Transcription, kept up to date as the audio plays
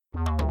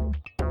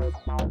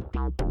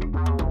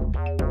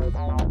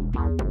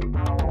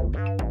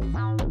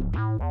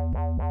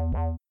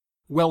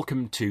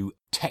Welcome to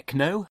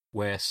Techno,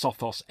 where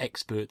Sophos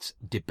experts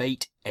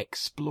debate,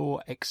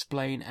 explore,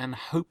 explain, and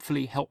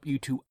hopefully help you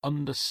to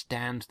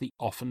understand the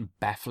often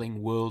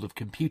baffling world of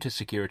computer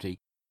security.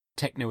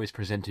 Techno is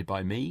presented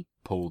by me,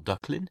 Paul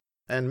Ducklin.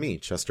 And me,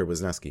 Chester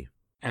Wisniewski.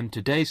 And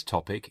today's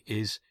topic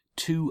is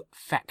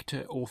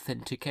two-factor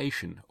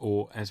authentication,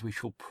 or as we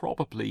shall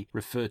probably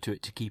refer to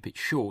it to keep it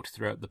short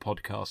throughout the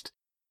podcast,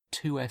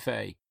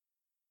 2FA.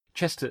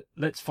 Chester,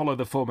 let's follow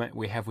the format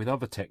we have with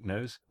other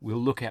technos.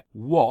 We'll look at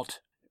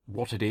what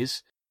it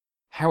is,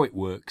 how it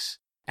works,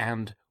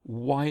 and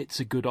why it's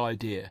a good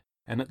idea.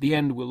 And at the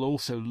end, we'll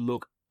also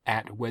look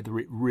at whether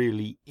it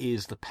really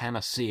is the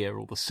panacea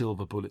or the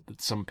silver bullet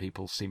that some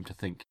people seem to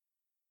think.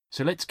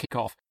 So let's kick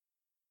off.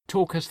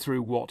 Talk us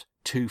through what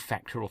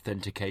two-factor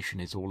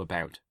authentication is all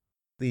about.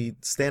 The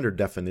standard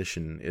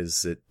definition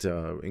is it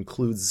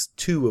includes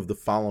two of the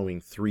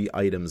following three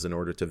items in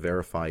order to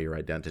verify your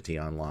identity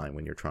online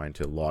when you're trying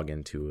to log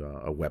into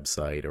a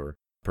website or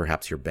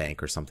perhaps your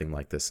bank or something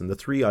like this. And the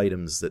three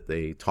items that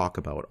they talk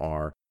about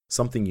are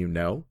something you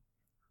know,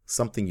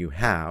 something you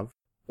have,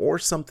 or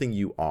something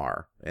you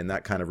are. And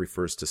that kind of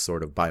refers to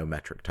sort of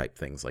biometric type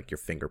things like your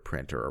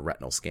fingerprint or a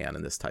retinal scan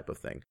and this type of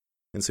thing.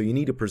 And so you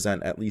need to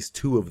present at least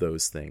two of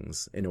those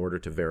things in order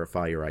to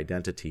verify your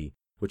identity,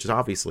 which is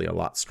obviously a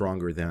lot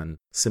stronger than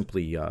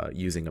simply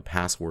using a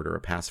password or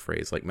a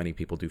passphrase like many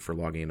people do for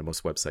logging into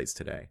most websites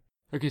today.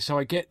 Okay, so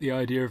I get the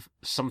idea of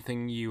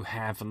something you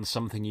have and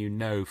something you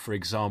know, for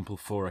example,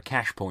 for a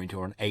cash point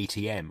or an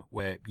ATM,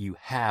 where you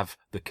have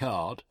the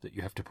card that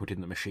you have to put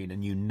in the machine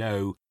and you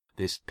know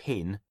this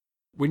PIN.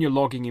 When you're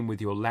logging in with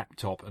your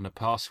laptop and a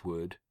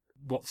password,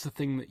 what's the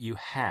thing that you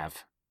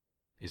have?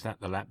 Is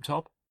that the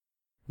laptop?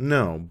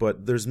 No,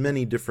 but there's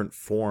many different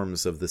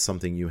forms of the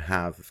something you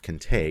have can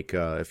take.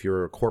 If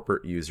you're a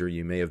corporate user,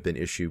 you may have been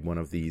issued one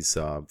of these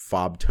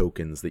fob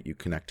tokens that you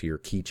connect to your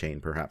keychain,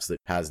 perhaps, that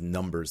has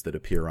numbers that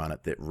appear on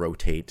it that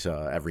rotate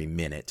every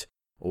minute,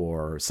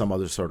 or some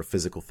other sort of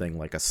physical thing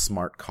like a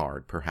smart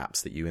card,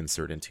 perhaps, that you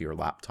insert into your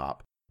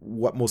laptop.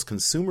 What most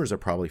consumers are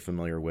probably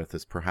familiar with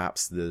is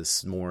perhaps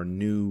this more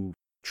new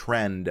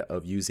trend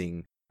of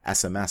using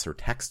SMS or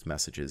text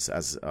messages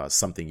as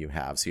something you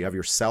have. So you have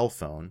your cell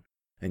phone,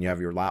 and you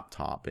have your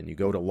laptop, and you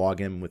go to log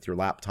in with your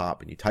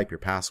laptop, and you type your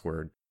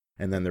password,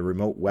 and then the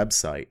remote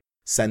website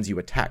sends you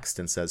a text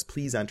and says,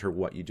 please enter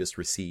what you just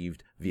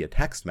received via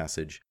text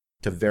message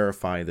to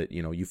verify that,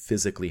 you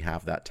physically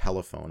have that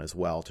telephone as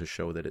well to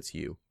show that it's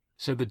you.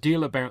 So the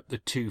deal about the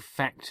two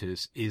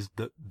factors is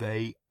that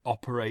they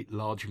operate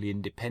largely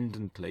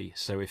independently.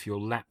 So if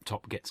your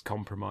laptop gets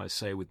compromised,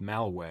 say with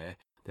malware,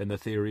 then the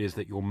theory is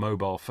that your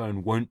mobile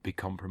phone won't be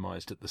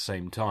compromised at the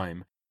same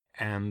time.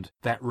 And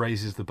that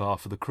raises the bar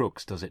for the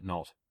crooks, does it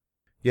not?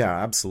 Yeah,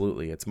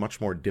 absolutely. It's much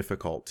more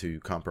difficult to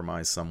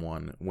compromise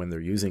someone when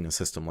they're using a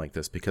system like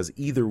this because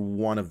either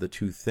one of the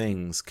two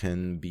things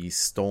can be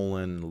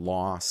stolen,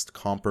 lost,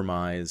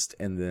 compromised,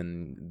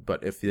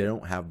 but if they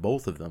don't have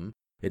both of them,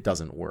 it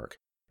doesn't work.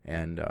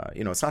 And,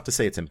 it's not to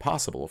say it's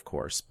impossible, of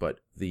course, but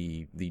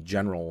the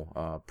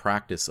general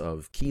practice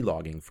of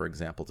keylogging, for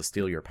example, to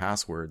steal your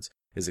passwords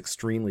is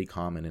extremely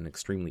common and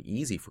extremely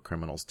easy for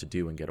criminals to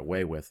do and get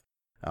away with.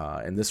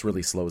 And this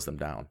really slows them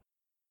down.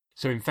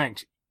 So in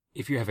fact,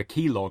 if you have a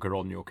keylogger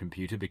on your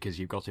computer because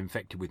you got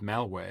infected with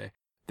malware,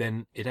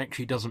 then it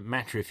actually doesn't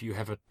matter if you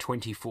have a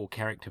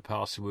 24-character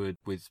password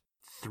with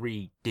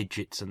 3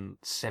 digits and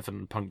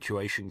 7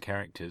 punctuation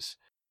characters.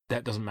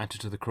 That doesn't matter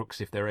to the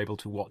crooks if they're able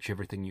to watch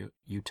everything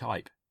you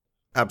type.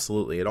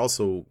 Absolutely. It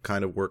also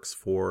kind of works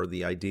for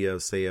the idea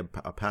of, say, a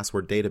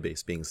password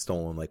database being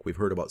stolen, like we've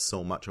heard about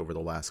so much over the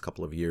last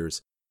couple of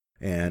years.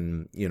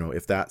 And,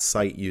 if that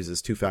site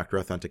uses two-factor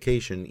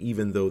authentication,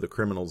 even though the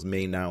criminals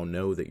may now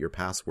know that your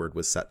password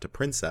was set to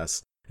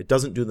Princess, it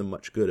doesn't do them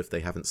much good if they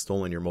haven't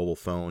stolen your mobile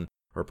phone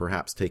or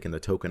perhaps taken the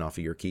token off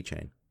of your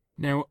keychain.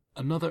 Now,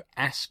 another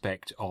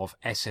aspect of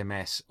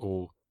SMS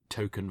or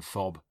token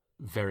fob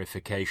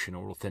verification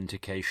or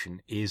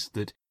authentication is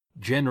that,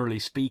 generally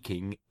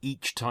speaking,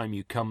 each time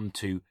you come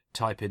to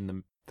type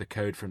in the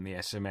code from the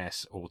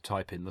SMS or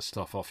type in the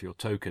stuff off your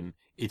token,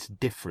 it's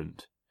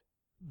different.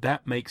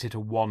 That makes it a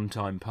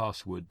one-time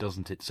password,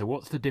 doesn't it? So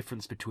what's the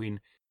difference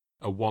between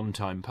a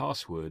one-time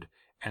password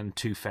and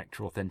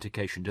two-factor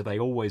authentication? Do they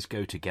always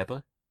go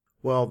together?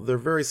 Well, they're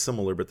very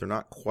similar, but they're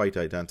not quite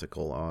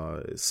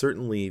identical.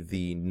 Certainly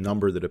the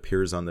number that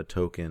appears on the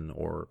token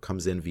or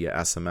comes in via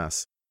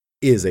SMS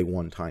is a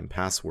one-time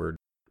password,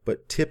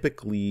 but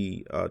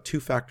typically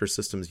two-factor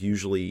systems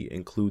usually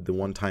include the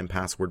one-time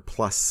password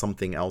plus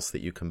something else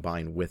that you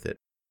combine with it.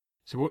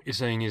 So what you're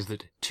saying is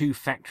that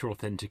two-factor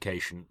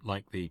authentication,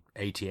 like the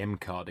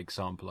ATM card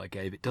example I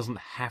gave, it doesn't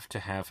have to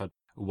have a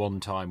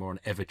one-time or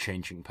an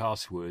ever-changing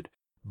password,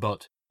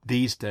 but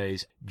these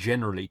days,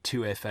 generally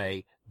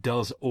 2FA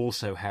does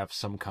also have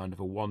some kind of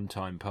a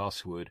one-time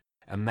password,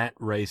 and that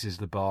raises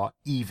the bar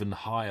even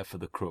higher for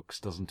the crooks,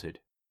 doesn't it?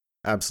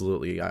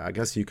 Absolutely. I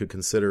guess you could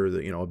consider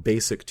that, a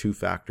basic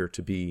two-factor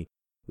to be,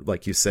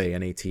 like you say,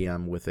 an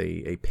ATM with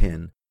a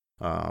PIN,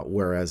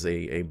 whereas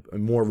a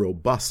more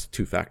robust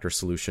two-factor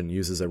solution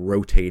uses a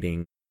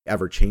rotating,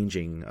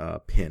 ever-changing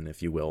PIN,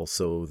 if you will,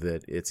 so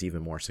that it's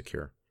even more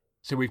secure.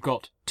 So we've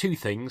got two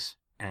things,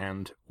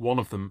 and one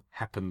of them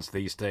happens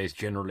these days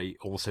generally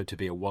also to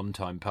be a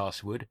one-time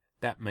password.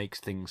 That makes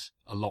things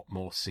a lot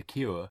more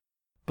secure.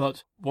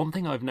 But one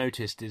thing I've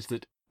noticed is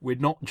that we're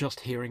not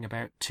just hearing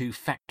about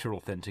two-factor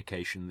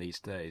authentication these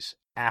days.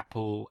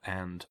 Apple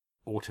and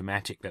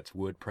Automatic, that's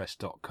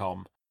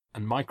WordPress.com,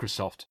 and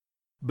Microsoft,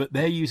 but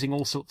they're using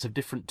all sorts of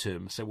different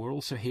terms. So we're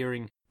also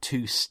hearing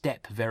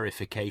two-step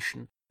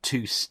verification,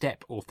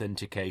 two-step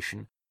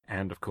authentication,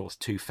 and of course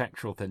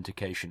two-factor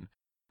authentication.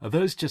 Are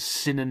those just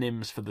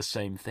synonyms for the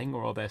same thing,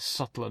 or are there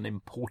subtle and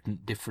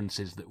important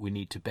differences that we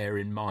need to bear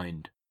in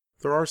mind?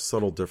 There are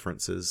subtle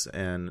differences,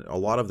 and a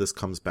lot of this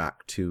comes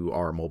back to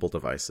our mobile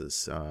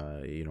devices.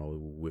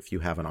 If you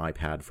have an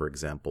iPad, for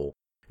example,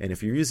 and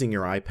if you're using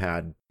your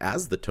iPad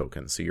as the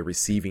token, so you're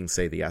receiving,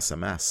 say, the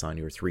SMS on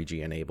your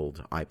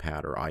 3G-enabled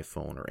iPad or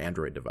iPhone or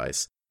Android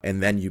device,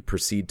 and then you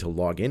proceed to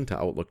log into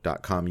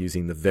Outlook.com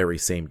using the very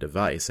same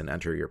device and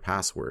enter your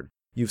password,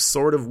 you've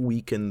sort of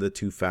weakened the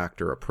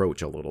two-factor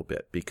approach a little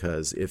bit,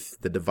 because if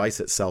the device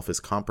itself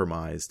is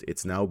compromised,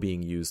 it's now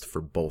being used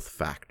for both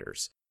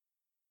factors.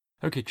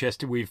 Okay,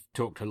 Chester, we've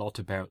talked a lot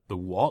about the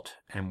what,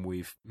 and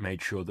we've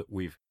made sure that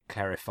we've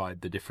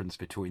clarified the difference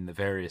between the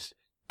various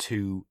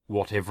two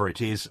whatever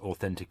it is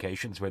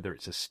authentications, whether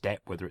it's a step,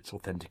 whether it's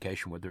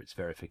authentication, whether it's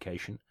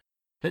verification.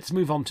 Let's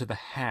move on to the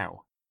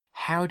how.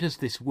 How does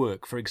this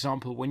work? For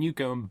example, when you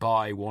go and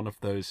buy one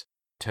of those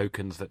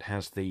tokens that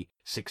has the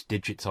 6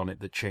 digits on it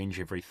that change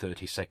every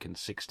 30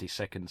 seconds, 60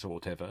 seconds or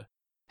whatever,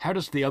 how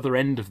does the other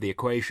end of the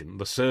equation,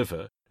 the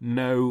server,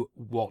 know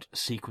what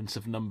sequence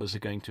of numbers are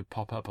going to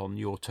pop up on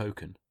your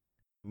token?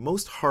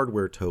 Most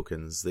hardware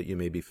tokens that you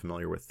may be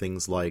familiar with,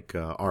 things like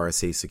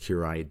RSA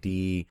Secure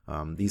ID,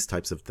 these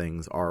types of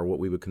things are what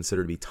we would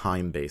consider to be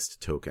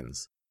time-based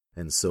tokens.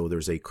 And so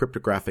there's a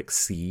cryptographic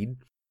seed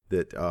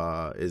that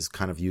is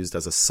kind of used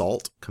as a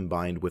salt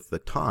combined with the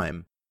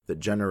time that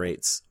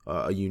generates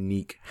a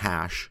unique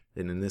hash,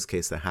 and in this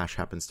case the hash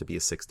happens to be a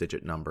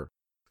 6-digit number.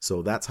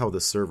 So that's how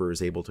the server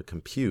is able to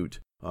compute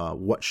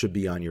what should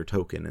be on your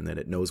token, and then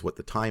it knows what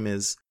the time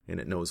is, and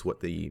it knows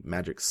what the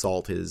magic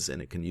salt is,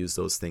 and it can use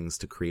those things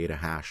to create a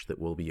hash that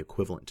will be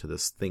equivalent to the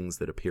things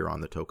that appear on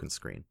the token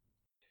screen.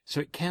 So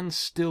it can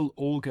still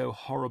all go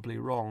horribly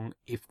wrong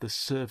if the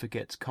server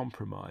gets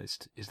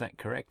compromised. Is that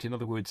correct? In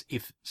other words,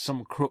 if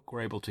some crook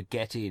were able to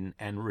get in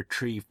and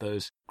retrieve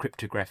those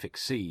cryptographic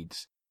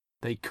seeds,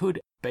 they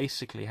could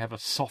basically have a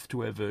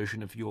software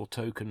version of your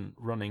token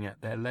running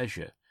at their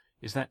leisure.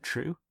 Is that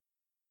true?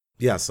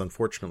 Yes,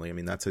 unfortunately. I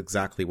mean, that's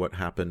exactly what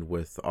happened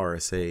with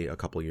RSA a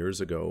couple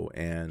years ago.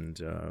 And,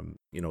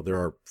 there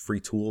are free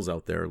tools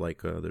out there,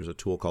 like there's a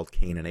tool called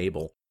Cain and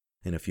Abel.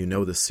 And if you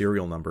know the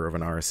serial number of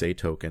an RSA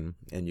token,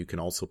 and you can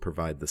also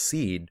provide the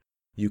seed,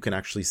 you can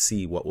actually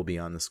see what will be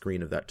on the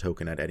screen of that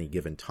token at any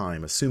given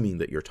time, assuming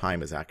that your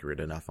time is accurate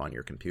enough on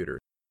your computer.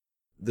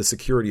 The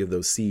security of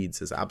those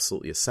seeds is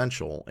absolutely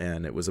essential,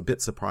 and it was a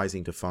bit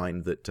surprising to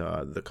find that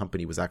the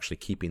company was actually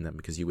keeping them,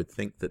 because you would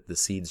think that the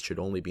seeds should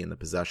only be in the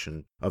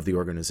possession of the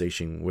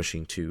organization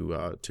wishing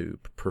to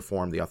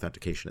perform the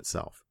authentication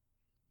itself.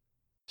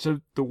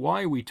 So the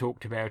why we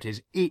talked about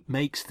is it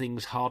makes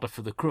things harder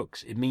for the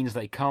crooks. It means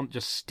they can't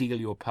just steal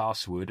your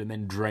password and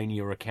then drain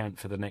your account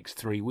for the next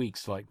 3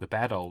 weeks like the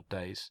bad old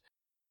days.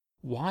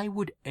 Why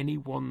would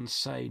anyone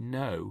say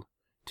no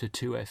to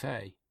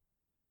 2FA?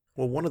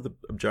 Well, one of the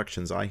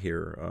objections I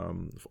hear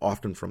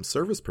often from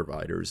service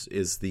providers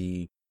is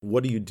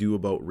what do you do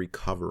about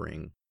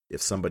recovering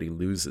if somebody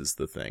loses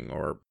the thing?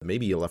 Or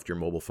maybe you left your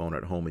mobile phone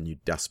at home and you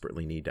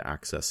desperately need to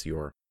access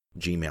your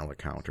Gmail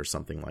account or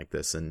something like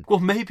this. And well,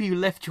 maybe you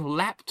left your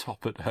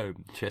laptop at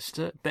home,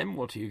 Chester. Then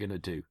what are you going to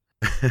do?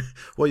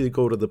 Well, you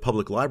go to the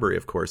public library,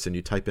 of course, and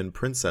you type in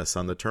Princess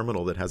on the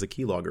terminal that has a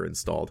keylogger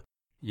installed.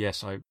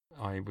 Yes,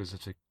 I was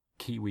at a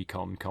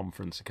KiwiCon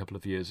conference a couple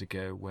of years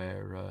ago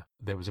where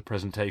there was a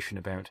presentation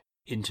about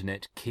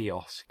internet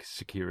kiosk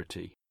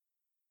security.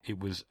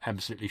 It was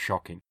absolutely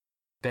shocking.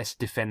 Best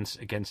defense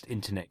against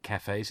internet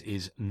cafes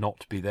is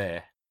not be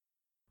there.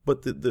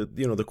 But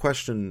the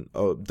question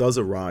does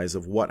arise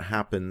of what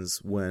happens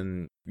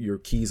when your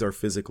keys are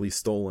physically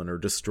stolen or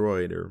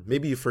destroyed, or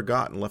maybe you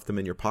forgot and left them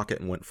in your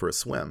pocket and went for a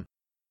swim.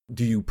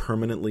 Do you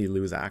permanently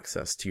lose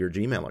access to your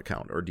Gmail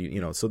account? Or do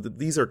you, so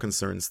these are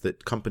concerns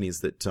that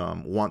companies that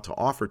want to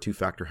offer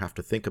two-factor have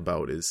to think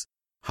about, is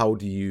how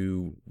do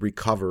you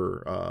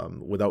recover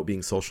without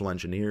being social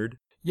engineered?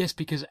 Yes,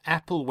 because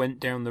Apple went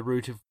down the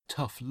route of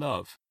tough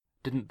love,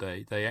 didn't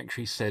they? They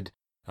actually said,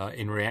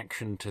 in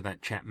reaction to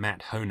that chap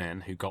Matt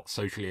Honan, who got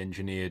socially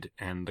engineered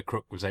and the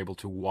crook was able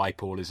to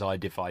wipe all his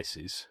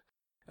iDevices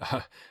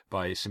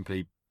by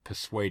simply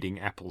persuading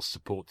Apple's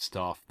support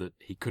staff that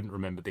he couldn't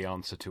remember the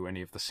answer to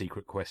any of the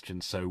secret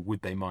questions, so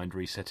would they mind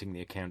resetting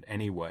the account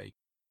anyway?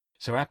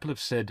 So Apple have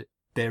said,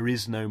 there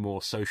is no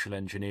more social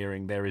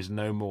engineering. There is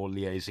no more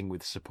liaising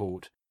with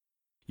support.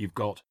 You've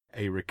got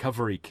a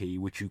recovery key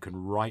which you can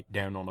write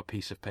down on a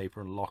piece of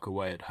paper and lock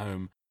away at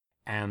home.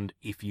 And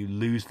if you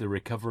lose the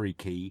recovery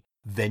key,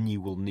 then you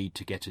will need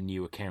to get a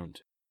new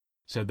account.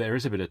 So there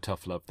is a bit of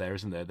tough love there,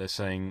 isn't there? They're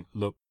saying,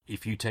 look,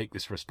 if you take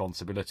this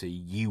responsibility,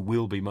 you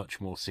will be much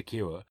more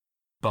secure.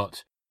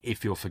 But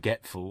if you're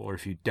forgetful or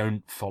if you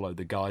don't follow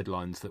the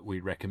guidelines that we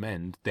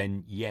recommend,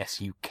 then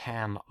yes, you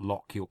can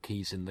lock your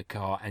keys in the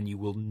car and you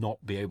will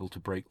not be able to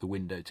break the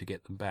window to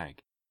get them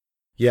back.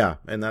 Yeah,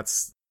 and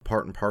that's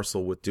part and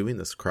parcel with doing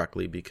this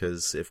correctly,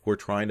 because if we're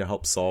trying to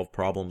help solve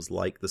problems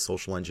like the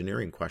social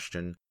engineering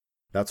question,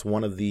 that's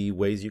one of the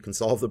ways you can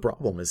solve the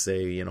problem is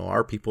say,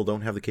 our people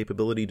don't have the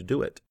capability to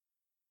do it.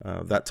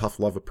 That tough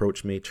love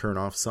approach may turn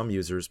off some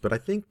users, but I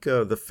think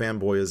the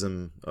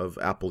fanboyism of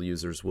Apple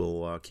users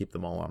will keep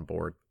them all on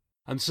board.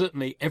 And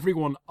certainly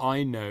everyone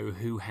I know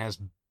who has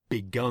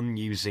begun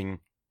using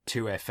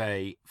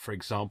 2FA, for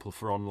example,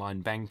 for online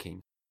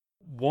banking,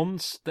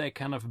 once they're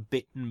kind of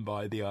bitten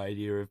by the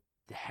idea of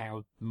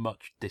how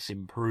much this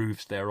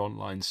improves their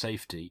online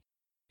safety,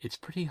 it's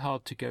pretty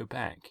hard to go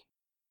back.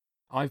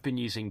 I've been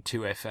using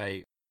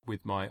 2FA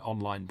with my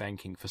online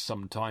banking for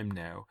some time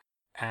now,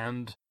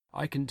 and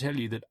I can tell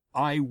you that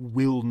I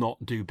will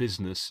not do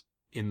business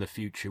in the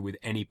future with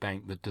any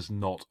bank that does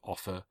not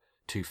offer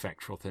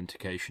two-factor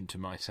authentication to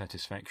my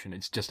satisfaction.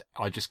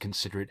 I just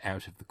consider it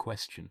out of the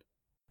question.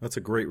 That's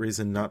a great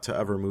reason not to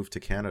ever move to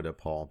Canada,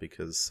 Paul,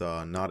 because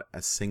not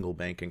a single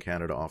bank in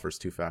Canada offers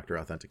two-factor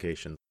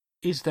authentication.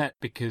 Is that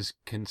because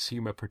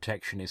consumer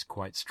protection is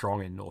quite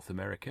strong in North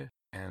America?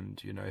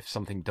 And, if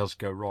something does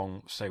go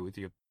wrong, say with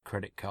your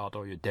credit card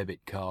or your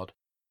debit card,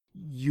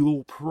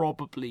 you'll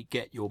probably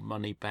get your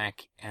money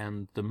back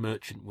and the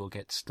merchant will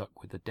get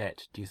stuck with the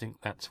debt. Do you think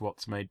that's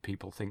what's made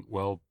people think,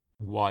 well,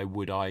 why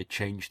would I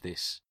change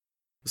this?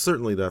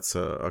 Certainly that's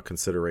a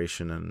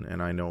consideration,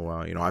 and I know,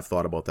 I've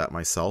thought about that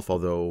myself,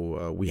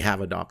 although we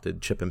have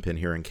adopted chip and PIN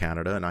here in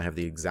Canada, and I have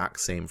the exact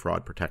same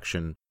fraud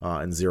protection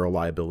and zero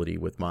liability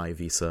with my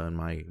Visa and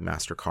my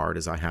MasterCard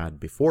as I had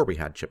before we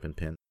had chip and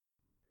PIN.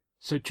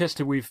 So,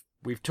 Chester, we've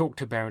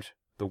talked about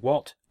the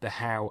what, the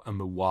how, and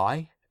the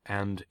why,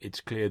 and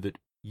it's clear that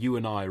you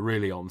and I are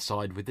really on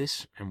side with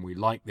this, and we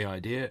like the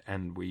idea,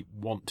 and we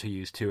want to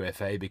use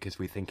 2FA because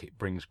we think it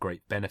brings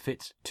great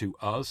benefits to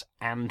us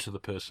and to the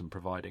person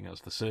providing us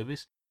the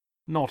service.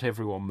 Not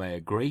everyone may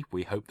agree.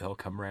 We hope they'll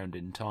come round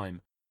in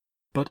time.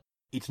 But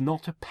it's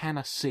not a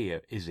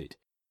panacea, is it?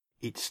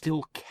 It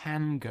still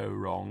can go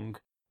wrong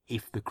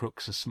if the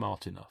crooks are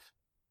smart enough.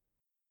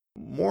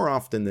 More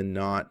often than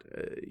not,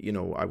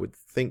 I would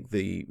think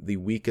the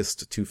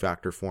weakest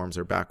two-factor forms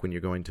are back when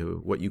you're going to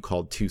what you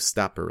called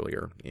two-step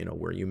earlier,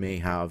 where you may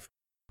have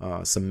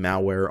some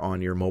malware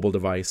on your mobile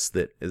device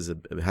that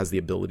has the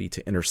ability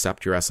to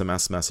intercept your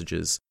SMS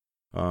messages.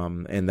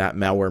 And that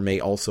malware may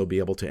also be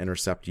able to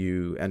intercept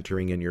you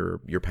entering in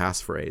your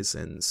passphrase.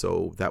 And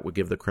so that would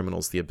give the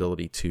criminals the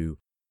ability to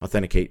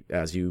authenticate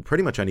as you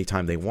pretty much any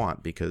time they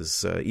want,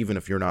 because even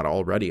if you're not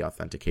already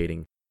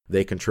authenticating,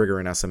 they can trigger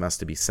an SMS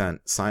to be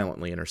sent,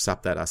 silently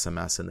intercept that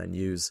SMS, and then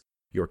use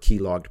your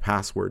key-logged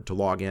password to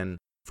log in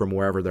from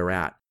wherever they're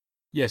at.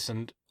 Yes,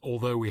 and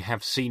although we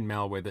have seen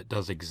malware that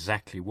does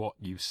exactly what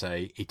you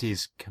say, it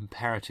is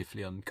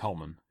comparatively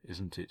uncommon,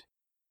 isn't it?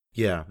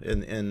 Yeah,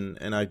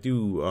 and I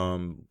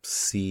do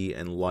see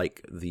and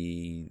like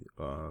the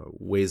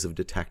ways of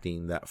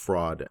detecting that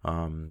fraud.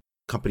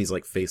 Companies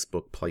like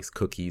Facebook place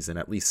cookies and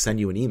at least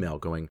send you an email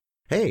going,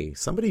 hey,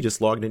 somebody just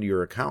logged into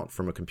your account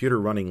from a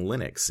computer running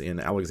Linux in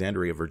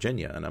Alexandria,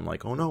 Virginia. And I'm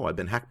like, oh no, I've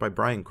been hacked by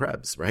Brian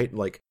Krebs, right?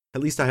 Like,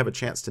 at least I have a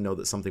chance to know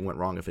that something went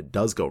wrong if it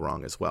does go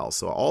wrong as well.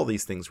 So all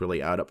these things really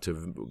add up to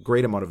a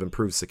great amount of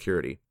improved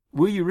security.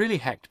 Were you really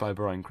hacked by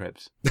Brian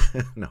Krebs?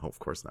 No, of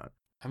course not.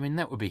 I mean,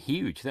 that would be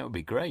huge. That would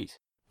be great.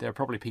 There are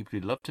probably people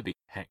who'd love to be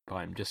hacked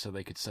by him just so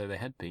they could say they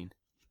had been.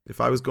 If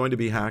I was going to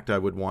be hacked, I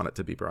would want it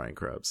to be Brian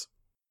Krebs.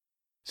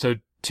 So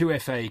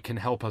 2FA can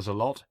help us a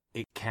lot.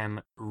 It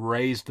can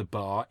raise the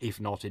bar, if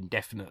not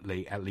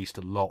indefinitely, at least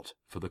a lot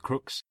for the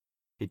crooks.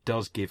 It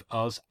does give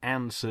us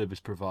and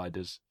service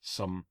providers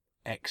some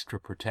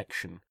extra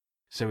protection.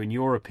 So in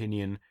your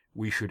opinion,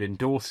 we should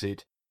endorse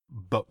it,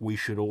 but we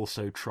should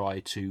also try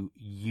to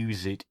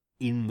use it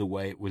in the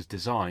way it was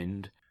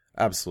designed.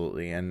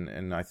 Absolutely,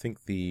 and I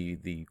think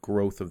the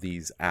growth of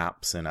these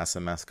apps and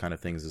SMS kind of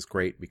things is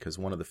great, because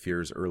one of the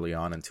fears early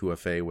on in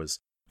 2FA was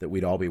that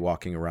we'd all be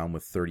walking around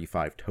with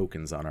 35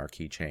 tokens on our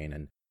keychain,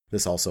 and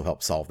this also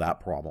helps solve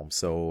that problem.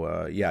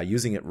 So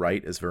using it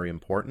right is very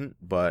important,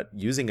 but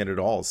using it at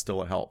all is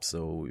still a help.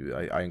 So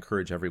I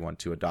encourage everyone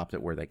to adopt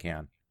it where they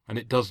can. And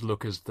it does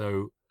look as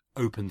though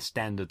open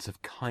standards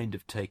have kind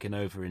of taken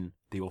over in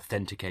the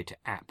Authenticator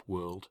app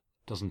world,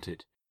 doesn't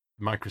it?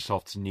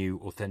 Microsoft's new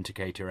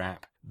Authenticator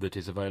app that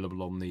is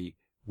available on the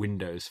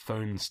Windows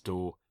Phone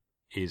Store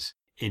is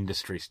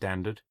industry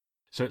standard.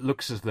 So it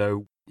looks as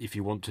though if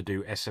you want to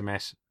do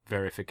SMS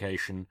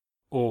verification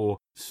or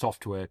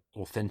software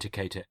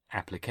authenticator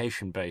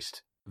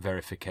application-based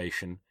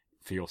verification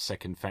for your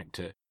second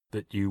factor,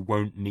 that you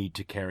won't need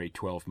to carry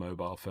 12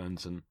 mobile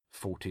phones and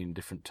 14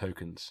 different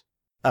tokens.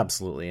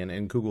 Absolutely,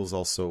 and Google's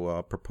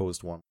also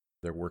proposed one.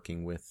 They're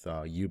working with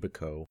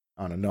Yubico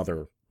on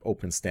another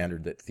open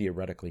standard that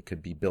theoretically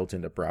could be built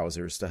into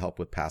browsers to help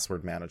with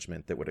password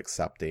management that would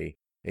accept a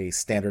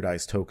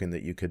standardized token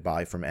that you could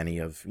buy from any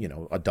of,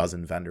 a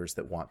dozen vendors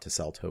that want to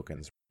sell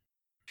tokens.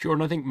 Sure,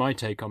 and I think my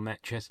take on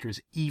that, Chester,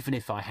 is even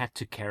if I had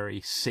to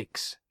carry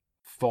 6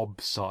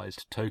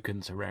 fob-sized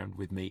tokens around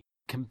with me,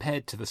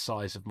 compared to the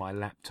size of my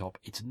laptop,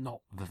 it's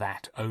not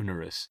that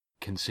onerous,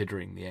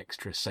 considering the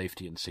extra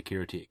safety and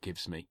security it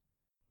gives me.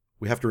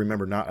 We have to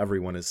remember not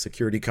everyone is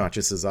security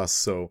conscious as us,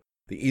 so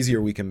the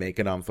easier we can make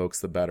it on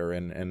folks, the better.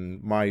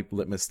 And my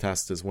litmus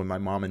test is when my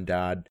mom and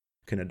dad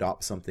can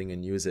adopt something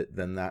and use it,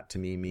 then that to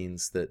me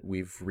means that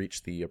we've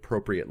reached the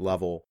appropriate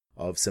level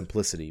of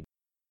simplicity.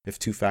 If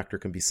two-factor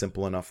can be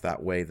simple enough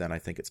that way, then I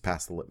think it's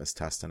past the litmus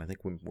test, and I think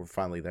we're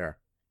finally there.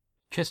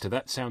 Chester,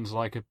 that sounds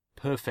like a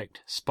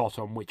perfect spot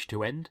on which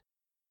to end.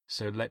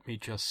 So let me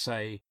just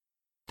say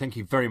thank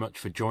you very much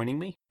for joining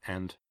me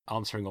and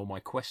answering all my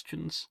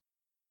questions.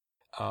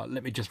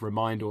 Let me just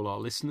remind all our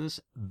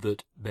listeners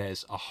that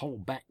there's a whole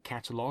back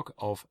catalogue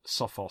of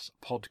Sophos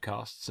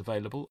podcasts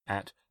available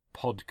at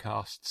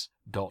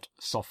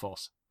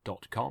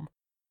podcasts.sophos.com.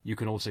 You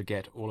can also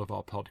get all of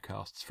our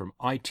podcasts from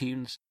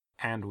iTunes,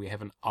 and we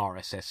have an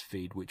RSS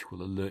feed which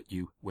will alert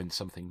you when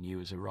something new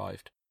has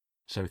arrived.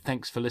 So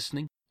thanks for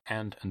listening,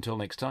 and until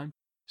next time,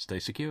 stay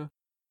secure.